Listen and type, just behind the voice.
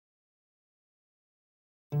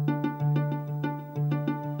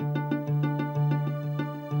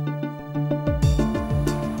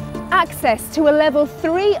access to a level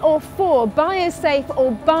 3 or 4 biosafe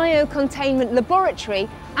or biocontainment laboratory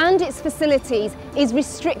and its facilities is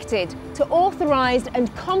restricted to authorised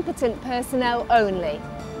and competent personnel only.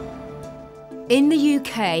 In the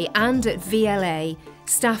UK and at VLA,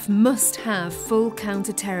 staff must have full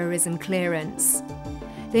counter-terrorism clearance.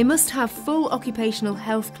 They must have full occupational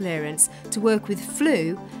health clearance to work with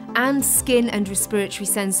flu and skin and respiratory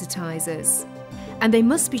sensitisers. And they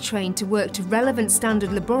must be trained to work to relevant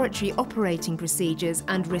standard laboratory operating procedures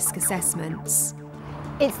and risk assessments.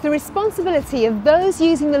 It's the responsibility of those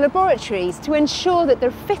using the laboratories to ensure that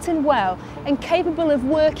they're fit and well and capable of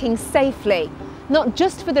working safely, not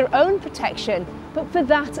just for their own protection, but for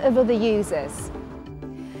that of other users.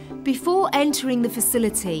 Before entering the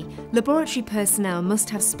facility, laboratory personnel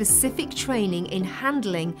must have specific training in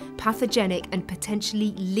handling pathogenic and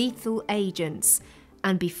potentially lethal agents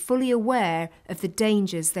and be fully aware of the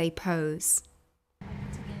dangers they pose.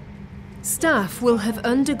 Staff will have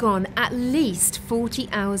undergone at least 40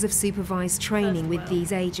 hours of supervised training with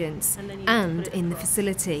these agents and in the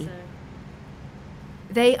facility.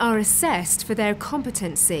 They are assessed for their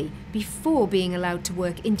competency before being allowed to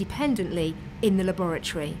work independently in the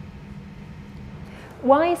laboratory.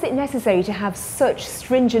 Why is it necessary to have such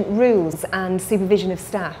stringent rules and supervision of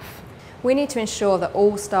staff? We need to ensure that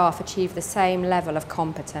all staff achieve the same level of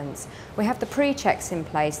competence. We have the pre-checks in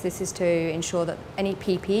place. This is to ensure that any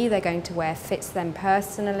PPE they're going to wear fits them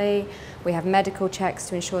personally. We have medical checks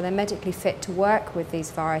to ensure they're medically fit to work with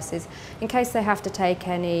these viruses in case they have to take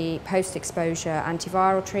any post-exposure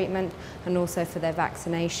antiviral treatment and also for their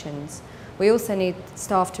vaccinations. We also need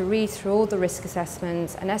staff to read through all the risk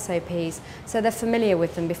assessments and SOPs so they're familiar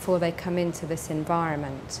with them before they come into this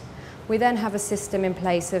environment. We then have a system in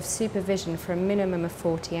place of supervision for a minimum of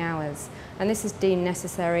 40 hours, and this is deemed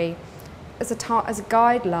necessary as a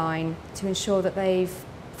guideline to ensure that they've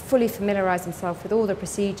fully familiarised themselves with all the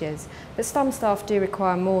procedures, but some staff do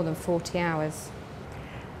require more than 40 hours.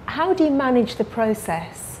 How do you manage the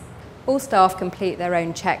process? All staff complete their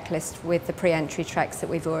own checklist with the pre-entry checks that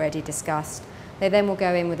we've already discussed. They then will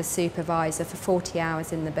go in with a supervisor for 40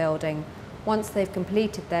 hours in the building. Once they've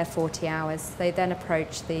completed their 40 hours, they then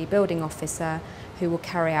approach the building officer who will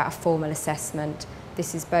carry out a formal assessment.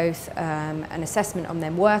 This is both an assessment on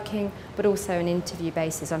them working, but also an interview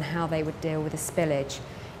basis on how they would deal with a spillage.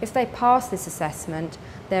 If they pass this assessment,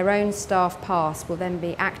 their own staff pass will then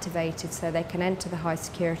be activated so they can enter the high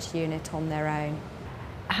security unit on their own.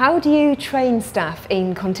 How do you train staff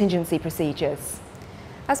in contingency procedures?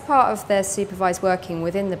 As part of their supervised working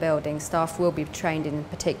within the building, staff will be trained in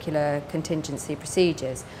particular contingency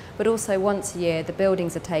procedures, but also once a year the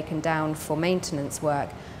buildings are taken down for maintenance work,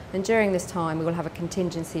 and during this time we will have a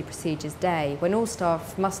contingency procedures day when all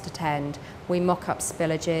staff must attend. We mock up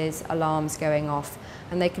spillages, alarms going off,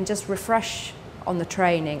 and they can just refresh on the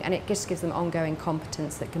training, and it just gives them ongoing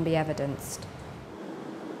competence that can be evidenced.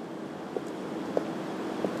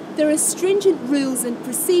 There are stringent rules and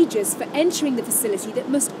procedures for entering the facility that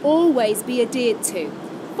must always be adhered to.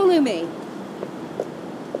 Follow me.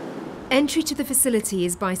 Entry to the facility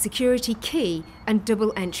is by security key and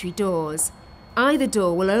double entry doors. Either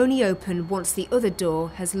door will only open once the other door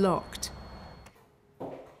has locked.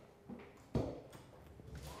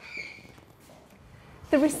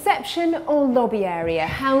 The reception or lobby area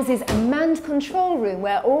houses a manned control room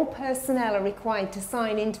where all personnel are required to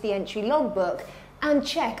sign into the entry logbook and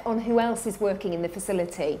check on who else is working in the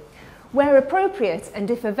facility. Where appropriate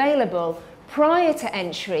and if available, prior to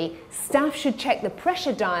entry, staff should check the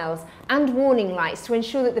pressure dials and warning lights to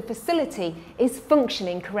ensure that the facility is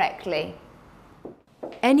functioning correctly.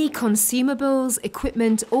 Any consumables,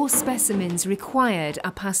 equipment or specimens required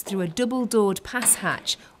are passed through a double-doored pass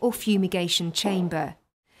hatch or fumigation chamber.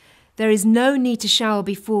 There is no need to shower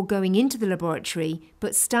before going into the laboratory,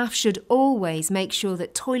 but staff should always make sure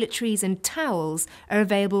that toiletries and towels are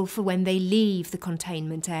available for when they leave the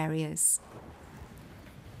containment areas.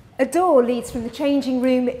 A door leads from the changing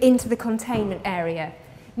room into the containment area.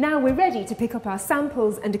 Now we're ready to pick up our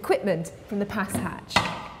samples and equipment from the pass hatch.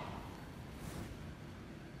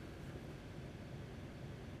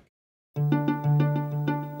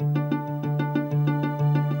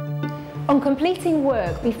 On completing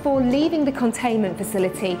work before leaving the containment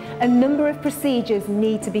facility, a number of procedures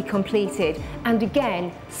need to be completed, and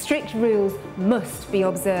again, strict rules must be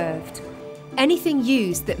observed. Anything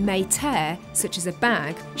used that may tear, such as a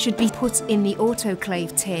bag, should be put in the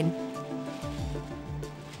autoclave tin.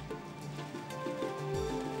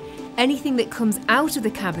 Anything that comes out of the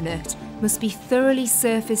cabinet must be thoroughly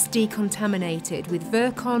surface decontaminated with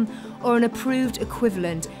Virkon or an approved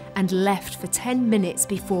equivalent and left for 10 minutes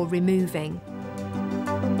before removing.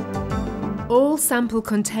 All sample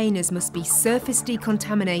containers must be surface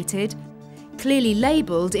decontaminated, clearly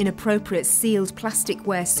labelled in appropriate sealed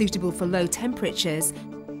plasticware suitable for low temperatures,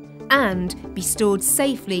 and be stored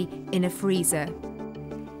safely in a freezer.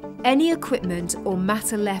 Any equipment or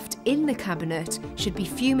matter left in the cabinet should be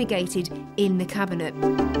fumigated in the cabinet.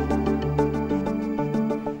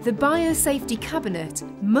 The biosafety cabinet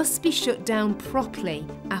must be shut down properly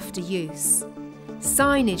after use.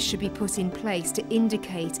 Signage should be put in place to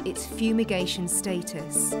indicate its fumigation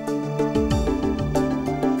status.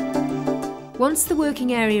 Once the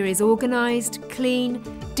working area is organised, clean,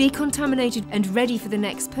 decontaminated and ready for the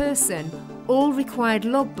next person, all required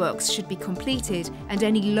logbooks should be completed and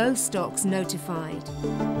any low stocks notified.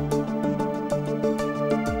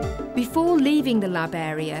 Before leaving the lab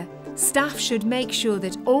area, staff should make sure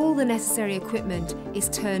that all the necessary equipment is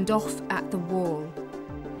turned off at the wall.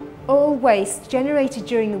 All waste generated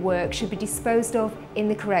during the work should be disposed of in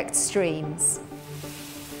the correct streams.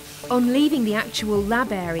 On leaving the actual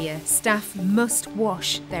lab area, staff must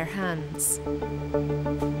wash their hands.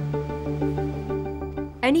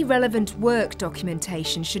 Any relevant work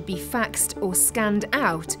documentation should be faxed or scanned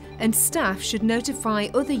out, and staff should notify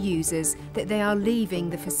other users that they are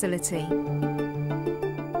leaving the facility.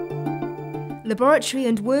 Laboratory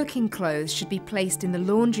and working clothes should be placed in the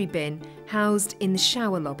laundry bin housed in the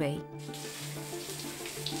shower lobby.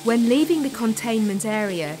 When leaving the containment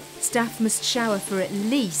area, staff must shower for at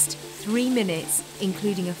least 3 minutes,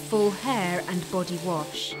 including a full hair and body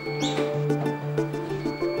wash.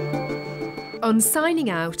 On signing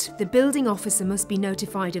out, the building officer must be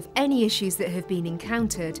notified of any issues that have been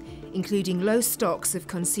encountered, including low stocks of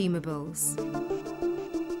consumables.